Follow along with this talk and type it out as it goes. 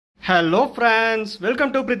Hello friends,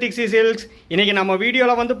 welcome to Pirthiksshi Silks. இன்னைக்கு நம்ம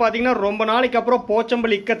வீடியோல வந்து பாத்தீங்கன்னா ரொம்ப நாளைக்கு அப்புறம்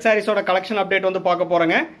Pochampally Ikkat sarees ஓட கலெக்ஷன் அப்டேட் வந்து பார்க்க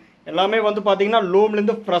போறோங்க. எல்லாமே வந்து பாத்தீங்கன்னா லூம்ல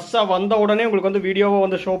இருந்து ஃப்ரெஷா வந்த உடனே உங்களுக்கு வந்து வீடியோவை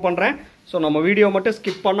வந்து ஷோ பண்றேன். சோ நம்ம வீடியோ மட்டும்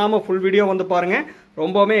ஸ்கிப் பண்ணாம ஃபுல் வீடியோ வந்து பாருங்க.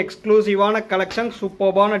 ரொம்பவே எக்ஸ்க்ளூசிவான கலெக்ஷன்,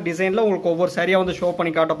 சூப்பர்பான டிசைன்ல உங்களுக்கு ஒவ்வொரு சாரியா வந்து ஷோ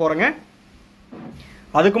பண்ணி காட்ட போறேங்க.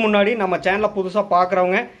 அதுக்கு முன்னாடி நம்ம சேனலை புதுசா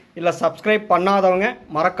பார்க்கறவங்க இல்ல சப்ஸ்கிரைப் பண்ணாதவங்க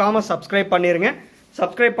மறக்காம சப்ஸ்கிரைப் பண்ணிருங்க.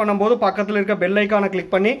 சப்ஸ்கிரைப் பண்ணும்போது பக்கத்தில் இருக்க பெல் ஐக்கானை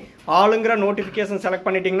கிளிக் பண்ணி ஆளுங்கிற நோட்டிஃபிகேஷன் செலக்ட்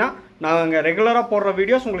பண்ணிட்டீங்கன்னா நாங்கள் ரெகுலராக போடுற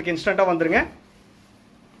வீடியோஸ் உங்களுக்கு இன்ஸ்டண்ட்டாக வந்துருங்க.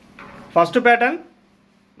 ஃபஸ்ட்டு பேட்டர்ன்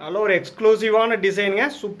நல்ல ஒரு எக்ஸ்க்ளூசிவான டிசைனுங்க,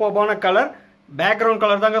 சூப்பர்பான கலர், பேக்ரவுண்ட்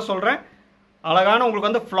கலர் தாங்க சொல்கிறேன். அழகான உங்களுக்கு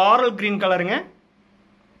வந்து ஃப்ளாரல் க்ரீன் கலருங்க.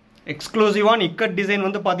 எக்ஸ்க்ளூசிவான இக்கட் டிசைன்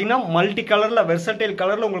வந்து பார்த்தீங்கன்னா மல்டி கலரில் வெர்சடைல்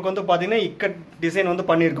கலரில் உங்களுக்கு வந்து பார்த்தீங்கன்னா இக்கட் டிசைன் வந்து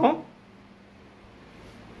பண்ணியிருக்கோம்.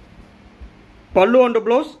 பல்லு அண்ட்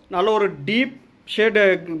ப்ளவுஸ் நல்ல ஒரு டீப் ஷேடு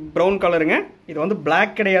ப்ரௌன் கலருங்க. இது வந்து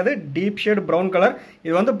பிளாக் கிடையாது, டீப் ஷேடு ப்ரௌன் கலர்.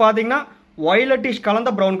 இது வந்து பார்த்தீங்கன்னா வயலட்டிஷ் கலந்த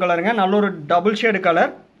ப்ரௌன் கலருங்க. நல்ல ஒரு double shade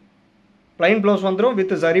colour. Plain blouse வந்துடும்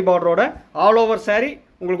with zari பார்டரோட. All over sorry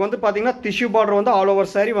உங்களுக்கு வந்து பார்த்தீங்கன்னா டிஷ்யூ பார்டர் வந்து ஆல்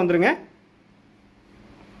ஓவர் சாரி வந்துருங்க.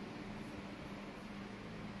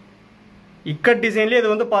 இக்கட் டிசைன்லேயே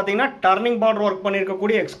இது வந்து பார்த்தீங்கன்னா டர்னிங் பார்டர் ஒர்க்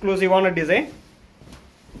பண்ணியிருக்கக்கூடிய எக்ஸ்க்ளூசிவான டிசைன்.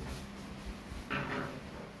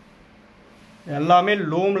 எல்லாமே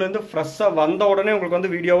லூம்லேருந்து ஃப்ரெஷ்ஷாக வந்த உடனே உங்களுக்கு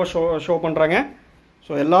வந்து வீடியோவை ஷோ பண்ணுறாங்க.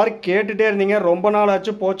 ஸோ எல்லோரும் கேட்டுகிட்டே இருந்தீங்க, ரொம்ப நாள்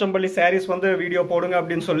ஆச்சு போச்சம்பள்ளி சாரீஸ் வந்து வீடியோ போடுங்க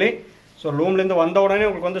அப்படின்னு சொல்லி. ஸோ லூம்லேருந்து வந்த உடனே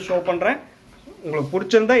உங்களுக்கு வந்து ஷோ பண்ணுறேன். உங்களுக்கு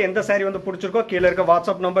பிடிச்சிருந்தா எந்த சாரீ வந்து பிடிச்சிருக்கோ கீழே இருக்க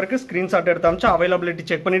வாட்ஸ்அப் நம்பருக்கு ஸ்க்ரீன்ஷாட் எடுத்து அனுப்பிச்சு அவைலபிலிட்டி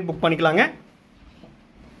செக் பண்ணிட்டு புக் பண்ணிக்கலாங்க.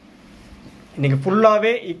 இன்றைக்கி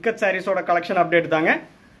ஃபுல்லாகவே இக்கட் சாரீஸோட கலெக்ஷன் அப்டேட் தாங்க.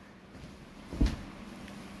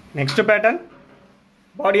 Next pattern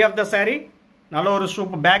body of the sari நல்ல ஒரு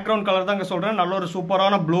சூப்பர் பேக்ரவுண்ட் கலர் தாங்க சொல்கிறேன். நல்ல ஒரு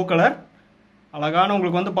சூப்பரான ப்ளூ கலர். அழகான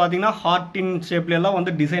உங்களுக்கு வந்து பார்த்தீங்கன்னா ஹார்ட்டின் ஷேப்லாம்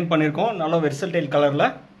வந்து டிசைன் பண்ணியிருக்கோம். நல்ல வெர்சடைல் கலரில்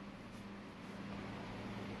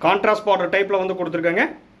கான்ட்ராஸ்ட் பார்டர் டைப்பில் வந்து கொடுத்துருக்காங்க.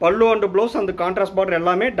 பல்லு அண்ட் ப்ளவுஸ் அந்த கான்ட்ராஸ்ட் பார்டர்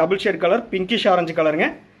எல்லாமே double shade colour, pinkish orange கலருங்க.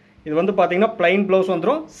 இது வந்து பார்த்தீங்கன்னா பிளைன் ப்ளவுஸ்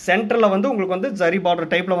வந்துடும். சென்டரில் வந்து உங்களுக்கு வந்து ஜரி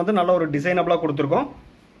பார்டர் டைப்பில் வந்து நல்ல ஒரு டிசைனபிளாக கொடுத்துருக்கோம்.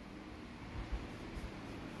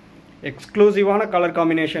 எக்ஸ்க்ளூசிவான கலர்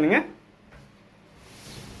காம்பினேஷனுங்க.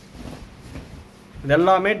 இது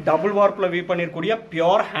எல்லாமே double வார்ப்பில் we've பண்ணியிருக்கூடிய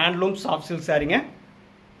pure handloom soft silk சாரீங்க.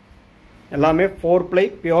 எல்லாமே 4 ப்ளை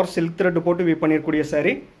பியோர் சில்க் த்ரெட் போட்டு வீவ் பண்ணியிருக்கூடிய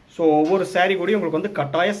சாரீ. ஸோ ஒவ்வொரு சாரீ கூடயும் உங்களுக்கு வந்து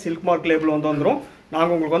கட்டாய சில்க் மார்க் லேபிள் வந்து வந்துடும்.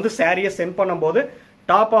 நாங்கள் உங்களுக்கு வந்து சாரியை சென்ட் பண்ணும்போது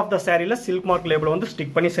டாப் ஆஃப் த சாரியில் சில்க் மார்க் லேபிள் வந்து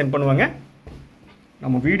ஸ்டிக் பண்ணி சென்ட் பண்ணுவாங்க.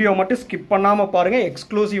 நம்ம வீடியோ மட்டும் ஸ்கிப் பண்ணாமல் பாருங்கள்.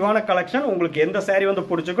 எக்ஸ்க்ளூசிவான கலெக்ஷன். உங்களுக்கு எந்த சாரீ வந்து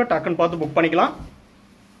பிடிச்சிருக்கோ டக்குன்னு பார்த்து புக் பண்ணிக்கலாம்.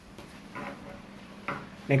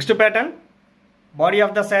 Next pattern body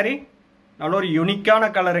of the sari நல்ல ஒரு யூனிக்கான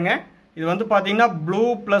கலருங்க. இது வந்து பார்த்தீங்கன்னா ப்ளூ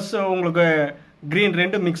ப்ளஸ் உங்களுக்கு க்ரீன்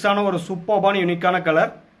ரெண்டு மிக்ஸ் ஆன ஒரு சூப்பர்பான யூனிக்கான கலர்.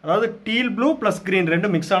 அதாவது டீல் ப்ளூ ப்ளஸ் க்ரீன் ரெண்டு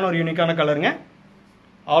மிக்ஸ் ஆன ஒரு யூனிக்கான கலருங்க.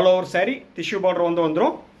 All over sari tissue border வந்து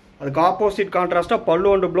வந்துடும். அதுக்கு ஆப்போசிட் கான்ட்ராஸ்ட்டாக பல்லு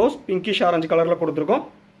அண்ட் ப்ளவுஸ் பிங்கிஷ் ஆரஞ்சு கலரில் கொடுத்துருக்கோம்.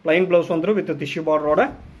 பிளைன் ப்ளவுஸ் வந்துடும் வித் டிஷ்யூ பார்டரோட.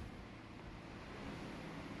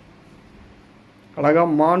 அழகாக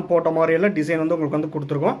மான் போட்ட மாதிரியெல்லாம் டிசைன் வந்து உங்களுக்கு வந்து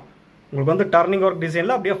கொடுத்துருக்கோம். உங்களுக்கு வந்து டர்னிங் ஒர்க்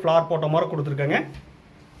டிசைனில் அப்படியே ஃப்ளார் போட்ட மாதிரி கொடுத்துருக்காங்க.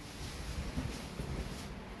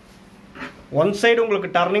 ஒன் சைடு உங்களுக்கு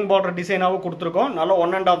டர்னிங் பார்டர் டிசைனாக கொடுத்துருக்கோம். நல்லா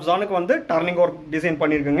 1.5 ஜானுக்கு வந்து டர்னிங் ஒர்க் டிசைன்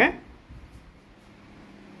பண்ணியிருக்குங்க.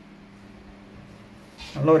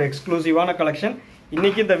 நல்ல ஒரு எக்ஸ்க்ளூசிவான கலெக்ஷன்.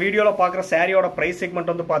 இன்றைக்கி இந்த வீடியோவில் பார்க்குற சாரியோட ப்ரைஸ்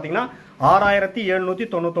செக்மெண்ட் வந்து பார்த்தீங்கன்னா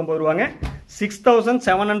 6799 ரூபாங்க.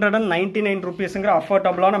 6799 ருபீஸுங்கிற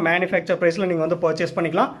அஃபோர்டபுளான மேனுஃபேக்சர் ப்ரைஸில் நீங்கள் வந்து பர்ச்சேஸ்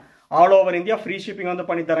பண்ணிக்கலாம். All over India free shipping வந்து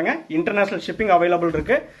பண்ணி தரேங்க. இன்டர்நேஷனல் ஷிப்பிங் அவைலபிள்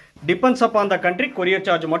இருக்குது. Depends upon the country, courier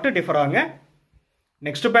charge மட்டும் டிஃபர் ஆகுங்க.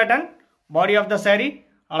 Next pattern body of the sari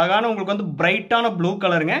அழகான உங்களுக்கு வந்து பிரைட்டான ப்ளூ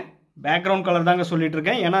கலருங்க. பேக்ரவுண்ட் கலர் தாங்க சொல்லிட்டு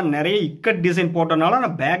இருக்கேன். ஏன்னா நிறைய இக்கட் டிசைன் போட்டனால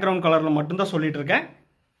நான் பேக்ரவுண்ட் கலரில் மட்டும்தான் சொல்லிட்டு இருக்கேன்.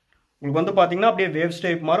 உங்களுக்கு வந்து பார்த்தீங்கன்னா அப்படியே வேவ்ஸ்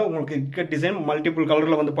டைப் மாதிரி உங்களுக்கு இக்கட் டிசைன் மல்டிபிள்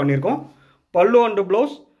கலரில் வந்து பண்ணியிருக்கோம். பல்லு அண்ட்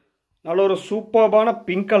ப்ளவுஸ் நல்ல ஒரு சூப்பர்பான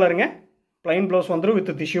பிங்க் கலருங்க. பிளைன் ப்ளவுஸ் வந்துடும்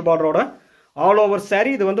with tissue பார்டரோட. All over sari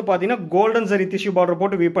இது வந்து பார்த்தீங்கன்னா கோல்டன் சரி டிஷ்யூ பார்டர்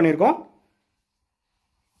போட்டு வீவ் பண்ணியிருக்கோம்.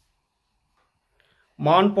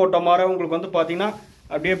 மான் போட்ட மாதிரி உங்களுக்கு வந்து பார்த்தீங்கன்னா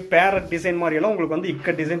அப்படியே பேரட் டிசைன் மாதிரியெல்லாம் உங்களுக்கு வந்து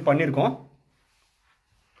இக்கட் டிசைன் பண்ணியிருக்கோம்.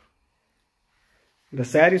 இந்த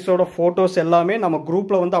சாரீஸோட ஃபோட்டோஸ் எல்லாமே நம்ம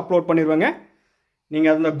குரூப்பில் வந்து அப்லோட் பண்ணிடுவாங்க.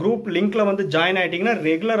 நீங்கள் அந்த குரூப் லிங்க்கில் வந்து ஜாயின் ஆகிட்டிங்கன்னா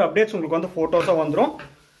ரெகுலர் அப்டேட்ஸ் உங்களுக்கு வந்து ஃபோட்டோஸாக வந்துடும்.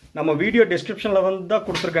 நம்ம வீடியோ டிஸ்கிரிப்ஷனில் வந்து தான்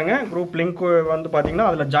கொடுத்துருக்காங்க குரூப் லிங்க் வந்து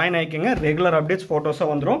பார்த்தீங்கன்னா அதில் ஜாயின் ஆகிக்கிங்க. ரெகுலர் அப்டேட்ஸ்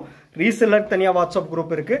ஃபோட்டோஸாக வந்துடும். ரீசெல்லருக்கு தனியாக வாட்ஸ்அப்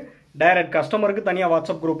குரூப் இருக்குது, டைரக்ட் கஸ்டமருக்கு தனியாக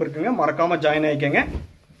வாட்ஸ்அப் குரூப் இருக்குங்க. மறக்காமல் ஜாயின் ஆகிக்கங்க.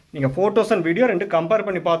 நீங்கள் ஃபோட்டோஸ் அண்ட் வீடியோ ரெண்டு கம்பேர்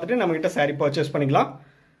பண்ணி பார்த்துட்டு நம்மகிட்ட சாரீ பர்ச்சேஸ் பண்ணிக்கலாம்.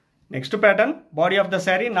 Next pattern body of the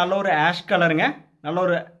sari நல்ல ஒரு ஆஷ் கலருங்க. நல்ல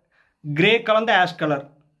ஒரு கிரே கலந்த ஆஷ் கலர்.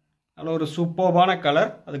 நல்ல ஒரு சூப்பர்பான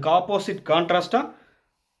கலர். அதுக்கு ஆப்போசிட் கான்ட்ராஸ்ட்டாக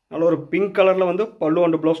நல்ல ஒரு பிங்க் கலரில் வந்து பல்லு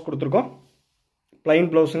அண்ட் ப்ளவுஸ் கொடுத்துருக்கோம். Plain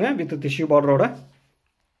ப்ளவுஸுங்க with tissue பார்டரோட.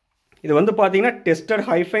 இது வந்து பார்த்தீங்கன்னா டெஸ்டட்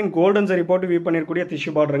ஹைஃபைன் கோல்டன் சரி போட்டு வியூ பண்ணியிருக்கூடிய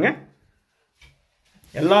டிஷ்யூ பார்டருங்க.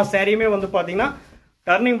 எல்லா சாரியுமே வந்து பார்த்தீங்கன்னா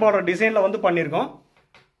டர்னிங் பார்டர் டிசைனில் வந்து பண்ணியிருக்கோம்.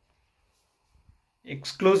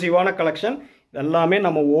 எக்ஸ்க்ளூசிவான கலெக்ஷன். இதெல்லாமே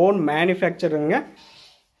நம்ம ஓன் மேனுஃபேக்சருங்க.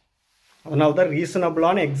 அதனால தான்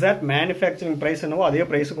ரீசனபிளான எக்ஸாக்ட் மேனுஃபேக்சரிங் ப்ரைஸ் என்னவோ அதே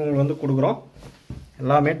ப்ரைஸுக்கு உங்களுக்கு வந்து கொடுக்குறோம்.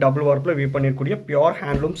 எல்லாமே double வார்ப்பில் view பண்ணியிருக்கூடிய pure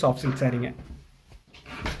handloom soft silk சாரீங்க.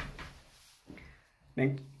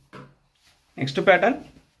 Next pattern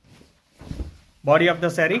body of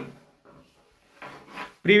the sari.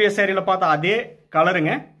 Previous சாரியில் பார்த்தா அதே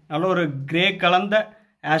கலருங்க. நல்ல ஒரு கிரே கலந்த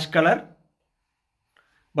ஆஷ் கலர்.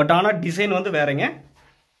 பட் ஆனால் டிசைன் வந்து வேறங்க.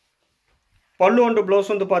 பல்லு அண்ட்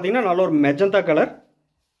ப்ளவுஸ் வந்து பார்த்தீங்கன்னா நல்ல ஒரு மெஜந்தா கலர்.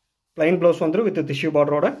 ப்ளைன் ப்ளவுஸ் வந்துடும் வித் டிஷ்யூ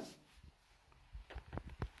பார்டரோட.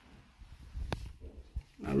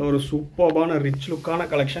 நல்ல ஒரு சூப்பர்பான ரிச் லுக்கான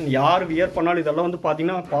கலெக்ஷன். யார் வியர் பண்ணாலும் இதெல்லாம் வந்து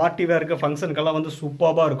பார்த்தீங்கன்னா பார்ட்டி வேருக்கு ஃபங்க்ஷனுக்கெல்லாம் வந்து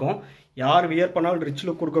சூப்பராக இருக்கும். யார் வியர் பண்ணாலும் ரிச்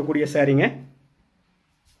லுக் கொடுக்கக்கூடிய சாரீங்க.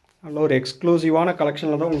 நல்ல ஒரு எக்ஸ்க்ளூசிவான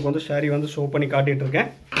கலெக்ஷனில் தான் உங்களுக்கு வந்து சாரீ வந்து ஷோ பண்ணி காட்டிகிட்டு இருக்கேன்.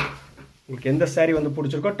 உங்களுக்கு எந்த சாரீ வந்து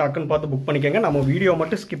பிடிச்சிருக்கோ டக்குன்னு பார்த்து புக் பண்ணிக்கோங்க. நம்ம வீடியோ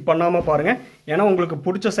மட்டும் ஸ்கிப் பண்ணாமல் பாருங்கள். ஏன்னா உங்களுக்கு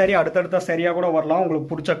பிடிச்ச சாரீ அடுத்தடுத்த சாரியாக கூட வரலாம்,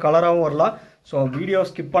 உங்களுக்கு பிடிச்ச கலராகவும் வரலாம். ஸோ வீடியோ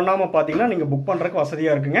ஸ்கிப் பண்ணாமல் பார்த்தீங்கன்னா நீங்கள் புக் பண்ணுறதுக்கு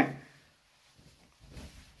வசதியாக இருக்குங்க.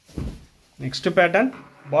 Next pattern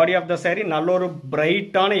body of the sari நல்ல ஒரு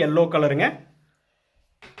பிரைட்டான எல்லோ கலருங்க.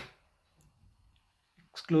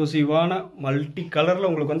 எக்ஸ்க்ளூசிவான மல்டி கலரில்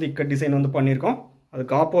உங்களுக்கு வந்து இக்கட் டிசைன் வந்து பண்ணியிருக்கோம்.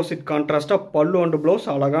 அதுக்கு ஆப்போசிட் கான்ட்ராஸ்ட்டாக பல்லு அண்ட் ப்ளவுஸ்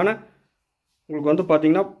அழகான உங்களுக்கு வந்து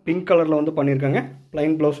பார்த்தீங்கன்னா பிங்க் கலரில் வந்து பண்ணியிருக்காங்க.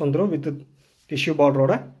 ப்ளைன் ப்ளவுஸ் வந்துடும் வித் டிஷ்யூ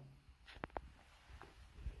பார்டரோட.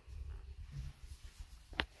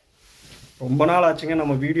 ரொம்ப நாள் ஆச்சுங்க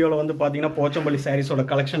நம்ம வீடியோவில் வந்து பார்த்தீங்கன்னா போச்சம்பள்ளி சாரீஸோட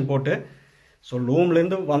கலெக்ஷன் போட்டு. ஸோ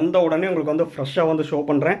லூம்லேருந்து வந்த உடனே உங்களுக்கு வந்து ஃப்ரெஷ்ஷாக வந்து ஷோ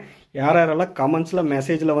பண்ணுறேன். யாரெல்லாம் கமெண்ட்ஸில்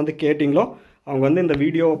மெசேஜில் வந்து கேட்டிங்களோ அவங்க வந்து இந்த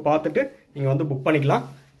வீடியோவை பார்த்துட்டு நீங்கள் வந்து புக் பண்ணிக்கலாம்.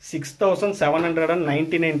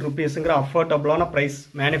 6799 rupeesங்கிற அஃபோர்டபுளான ப்ரைஸ்,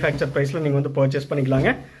 மேனுஃபேக்சர் ப்ரைஸில் நீங்கள் வந்து பர்ச்சேஸ்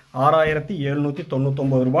பண்ணிக்கலாங்க.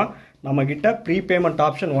 6799 ரூபா. நம்மக்கிட்ட prepayment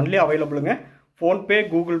option only அவைலபிளுங்க. PhonePe,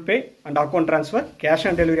 Google pay and account transfer, cash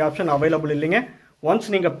on delivery option available இல்லைங்க. ஒன்ஸ்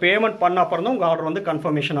நீங்கள் பேமெண்ட் பண்ண அப்புறம் தான் உங்கள் ஆர்டர் வந்து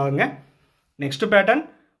கன்ஃபர்மேஷன் ஆகுங்க. Next pattern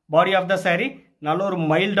body of the sari நல்ல ஒரு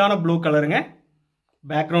மைல்டான ப்ளூ கலருங்க.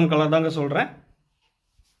 பேக்ரவுண்ட் கலர் தாங்க சொல்கிறேன்.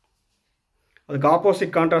 அதுக்கு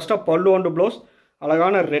ஆப்போசிட் கான்ட்ராஸ்ட்டாக பல்லு அண்ட் ப்ளவுஸ்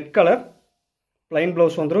அழகான ரெட் கலர். ப்ளைன்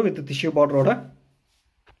ப்ளவுஸ் வந்துடும் வித் டிஷ்யூ பார்டரோட.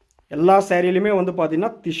 எல்லா சாரிலையுமே வந்து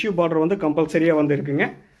பார்த்தீங்கன்னா டிஷ்யூ பார்டர் வந்து கம்பல்சரியாக வந்து இருக்குங்க.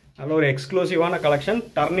 நல்ல ஒரு எக்ஸ்க்ளூசிவான கலெக்ஷன்.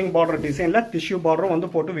 டர்னிங் பார்டர் டிசைனில் டிஷ்யூ பார்டரும் வந்து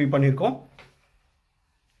போட்டு வியூ பண்ணியிருக்கோம்.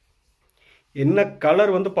 என்ன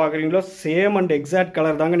கலர் வந்து பார்க்குறீங்களோ சேம் அண்ட் எக்ஸாக்ட்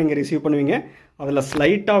கலர் தாங்க நீங்கள் ரிசீவ் பண்ணுவீங்க. அதில்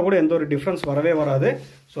ஸ்லைட்டாக கூட எந்த ஒரு டிஃப்ரென்ஸ் வரவே வராது.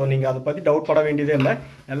 ஸோ நீங்கள் அதை பற்றி டவுட் பட வேண்டியதே இல்லை.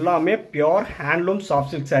 எல்லாமே பியோர் ஹேண்ட்லூம்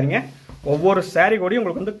சாஃப்ட் சில்க் சாரீங்க. ஒவ்வொரு சாரீ கூடயும்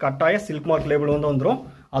உங்களுக்கு வந்து கட்டாய சில்க் மார்க் லேபிள் வந்து வந்துடும்.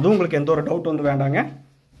 அதுவும் உங்களுக்கு எந்த ஒரு டவுட் வந்து வேண்டாங்க.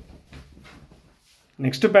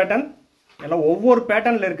 நெக்ஸ்ட் பேட்டர்ன் எல்லாம் ஒவ்வொரு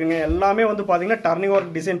பேட்டர்னில் இருக்குங்க. எல்லாமே வந்து பார்த்தீங்கன்னா டர்னிங்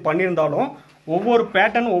ஒர்க் டிசைன் பண்ணியிருந்தாலும் ஒவ்வொரு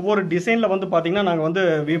பேட்டர்ன் ஒவ்வொரு டிசைனில் வந்து பார்த்தீங்கன்னா நாங்கள் வந்து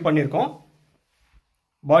வியூ பண்ணியிருக்கோம்.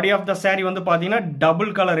 பாடி ஆஃப் த சாரீ வந்து பார்த்தீங்கன்னா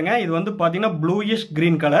டபுள் கலருங்க. இது வந்து பார்த்தீங்கன்னா ப்ளூயிஷ்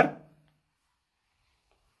கிரீன் கலர்.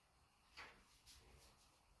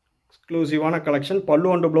 எக்ஸ்க்ளூசிவான கலெக்ஷன். பல்லு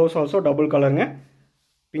அண்ட் ப்ளவுஸ் ஆல்சோ டபுள் கலருங்க.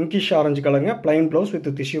 பிங்கிஷ் ஆரஞ்சு கலருங்க. Plain blouse with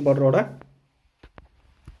tissue பார்டரோட.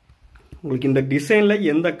 உங்களுக்கு இந்த டிசைனில்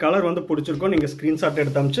எந்த கலர் வந்து பிடிச்சிருக்கோ நீங்கள் ஸ்க்ரீன்ஷாட்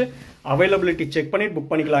எடுத்து அனுப்பிச்சு அவைலபிலிட்டி செக் பண்ணி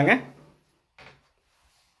புக் பண்ணிக்கலாங்க.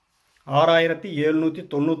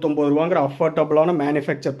 6799 ரூபாங்கிற அஃபோர்டபுளான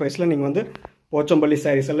மேனுஃபேக்சர் ப்ரைஸில் நீங்கள் வந்து போச்சம்பள்ளி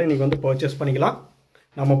சாரீஸ் எல்லாம் நீங்கள் வந்து பர்ச்சேஸ் பண்ணிக்கலாம்.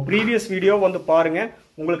 நம்ம ப்ரீவியஸ் வீடியோ வந்து பாருங்கள்.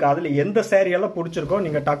 உங்களுக்கு அதில் எந்த சாரியெல்லாம் பிடிச்சிருக்கோ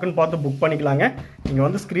நீங்கள் டக்குன்னு பார்த்து புக் பண்ணிக்கலாங்க. நீங்கள்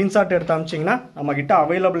வந்து ஸ்க்ரீன்ஷாட் எடுத்து அனுப்பிச்சிங்கன்னா நம்மக்கிட்ட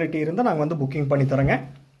அவைலபிலிட்டி இருந்தால் நாங்கள் வந்து புக்கிங் பண்ணி தரோங்க.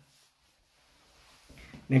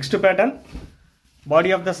 Next pattern body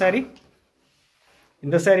of the sari.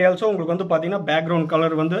 இந்த சாரீ ஆல்சோ உங்களுக்கு வந்து பார்த்தீங்கன்னா பேக்ரவுண்ட்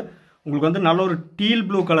கலர் வந்து உங்களுக்கு வந்து நல்ல ஒரு டீல்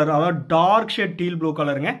ப்ளூ கலர், அதாவது டார்க் ஷேட் டீல் ப்ளூ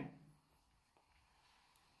கலருங்க.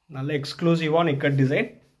 நல்ல எக்ஸ்க்ளூசிவான இக்கட் டிசைன்.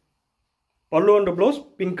 பல்லு அண்ட் ப்ளவுஸ்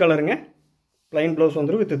பிங்க் கலருங்க. ப்ளைன் ப்ளவுஸ்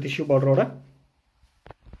வந்துடும் வித் டிஷ்யூ பார்டரோட.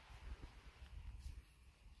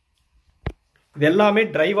 இது எல்லாமே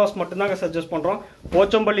ட்ரை வாஷ் மட்டும்தாங்க சஜஸ்ட் பண்ணுறோம்.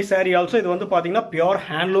 போச்சம்பள்ளி சாரீ ஆல்சோ இது வந்து பார்த்தீங்கன்னா pure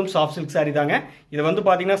handloom soft silk sari தாங்க. இது வந்து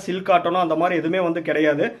பார்த்தீங்கன்னா சில்க் காட்டனோ அந்த மாதிரி எதுவுமே வந்து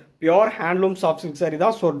கிடையாது. Pure handloom soft silk sari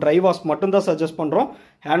தான். ஸோ ட்ரை வாஷ் மட்டும்தான் சஜஸ்ட் பண்ணுறோம்.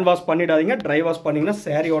 ஹேண்ட் வாஷ் பண்ணிடாதீங்க. ட்ரை வாஷ் பண்ணிங்கன்னா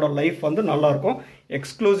சாரியோட லைஃப் வந்து நல்லாயிருக்கும்.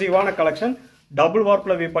 எக்ஸ்க்ளூசிவான collection. Double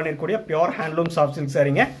வார்ப்பில் view பண்ணிருக்கூடிய pure handloom soft silk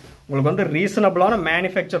சாரீங்க. உங்களுக்கு வந்து ரீசனபிளான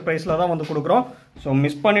மேனுஃபேக்சர் ப்ரைஸில் தான் வந்து கொடுக்குறோம். ஸோ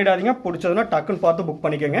மிஸ் பண்ணிடாதீங்க. பிடிச்சதுன்னா டக்குன்னு பார்த்து புக்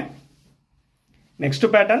பண்ணிக்கோங்க. Next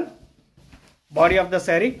pattern body of the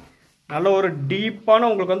sari நல்ல ஒரு டீப்பான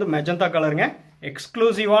உங்களுக்கு வந்து மெஜந்தா கலருங்க.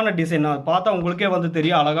 எக்ஸ்க்ளூசிவான டிசைன். பார்த்தா உங்களுக்கே வந்து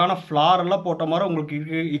தெரியும், அழகான ஃப்ளார் எல்லாம் போட்ட மாதிரி உங்களுக்கு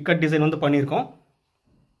இக்கட் டிசைன் வந்து பண்ணியிருக்கோம்.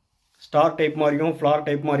 ஸ்டார் டைப் மாதிரியும் ஃப்ளார்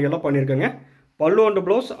டைப் மாதிரியெல்லாம் பண்ணியிருக்கேங்க. பல்லு அண்ட்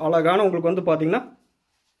ப்ளவுஸ் அழகான உங்களுக்கு வந்து பார்த்தீங்கன்னா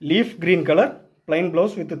leaf green colour plain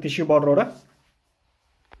blouse with tissue பார்டரோட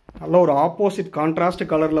நல்ல ஒரு ஆப்போசிட் கான்ட்ராஸ்ட்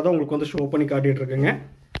கலரில் தான் உங்களுக்கு வந்து ஷோ பண்ணி காட்டிகிட்டு இருக்குங்க.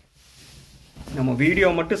 நம்ம வீடியோ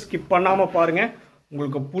மட்டும் ஸ்கிப் பண்ணாமல் பாருங்கள்.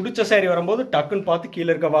 உங்களுக்கு பிடிச்ச சாரி வரும்போது டக்குன்னு பார்த்து கீழே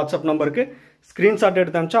இருக்க வாட்ஸ்அப் நம்பருக்கு ஸ்க்ரீன்ஷாட்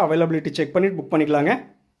எடுத்து அனுப்பிச்சா அவைலபிலிட்டி செக் பண்ணிட்டு புக் பண்ணிக்கலாங்க.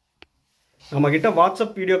 நம்மக்கிட்ட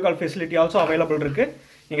WhatsApp video call facility also available இருக்குது.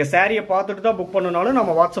 நீங்கள் சாரியை பார்த்துட்டு தான் புக் பண்ணனாலும்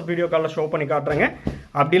நம்ம வாட்ஸ்அப் வீடியோ காலில் ஷோ பண்ணி காட்டுறேங்க.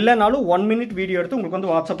 அப்படி இல்லைனாலும் 1 minute வீடியோ எடுத்து உங்களுக்கு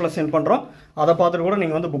வந்து வாட்ஸ்அப்பில் சென்ட் பண்ணுறோம். அதை பார்த்துட்டு கூட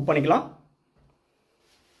நீங்கள் வந்து புக் பண்ணிக்கலாம்.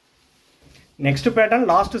 Next pattern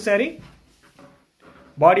last sorry.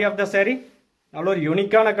 Body of the sorry நல்ல ஒரு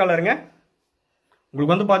யூனிக்கான கலருங்க.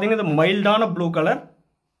 உங்களுக்கு வந்து பார்த்தீங்கன்னா இது மைல்டான blue colour.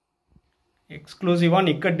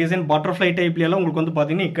 எக்ஸ்க்ளூசிவான ikat design butterfly டைப்லாம் உங்களுக்கு வந்து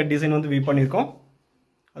பார்த்தீங்கன்னா இக்கட் டிசைன் வந்து வீவ் பண்ணியிருக்கோம்.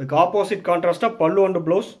 அதுக்கு ஆப்போசிட் கான்ட்ராஸ்ட்டாக பல்லு அண்ட்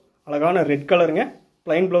ப்ளவுஸ் அழகான ரெட் கலருங்க.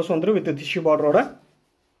 பிளைன் ப்ளவுஸ் வந்துடும் வித் டிஷ்யூ பார்டரோட.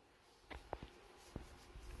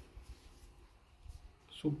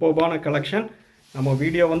 சூப்பர்பான கலெக்ஷன். நம்ம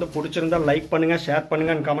வீடியோ வந்து பிடிச்சிருந்தால் லைக் பண்ணுங்கள், ஷேர்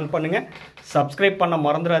பண்ணுங்கள், கமெண்ட் பண்ணுங்கள். சப்ஸ்கிரைப் பண்ண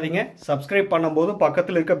மறந்துடாதீங்க. சப்ஸ்கிரைப் பண்ணும்போது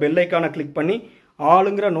பக்கத்தில் இருக்க பெல் ஐக்கானை கிளிக் பண்ணி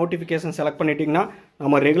ஆளுங்கிற நோட்டிஃபிகேஷன் செலக்ட் பண்ணிட்டீங்கன்னா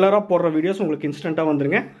நம்ம ரெகுலராக போடுற வீடியோஸ் உங்களுக்கு இன்ஸ்டண்ட்டாக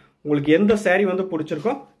வந்துருங்க. உங்களுக்கு எந்த சாரீ வந்து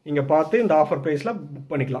பிடிச்சிருக்கோ நீங்கள் பார்த்து இந்த ஆஃபர் ப்ரைஸில்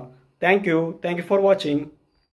புக் பண்ணிக்கலாம். தேங்க்யூ ஃபார் வாட்சிங்.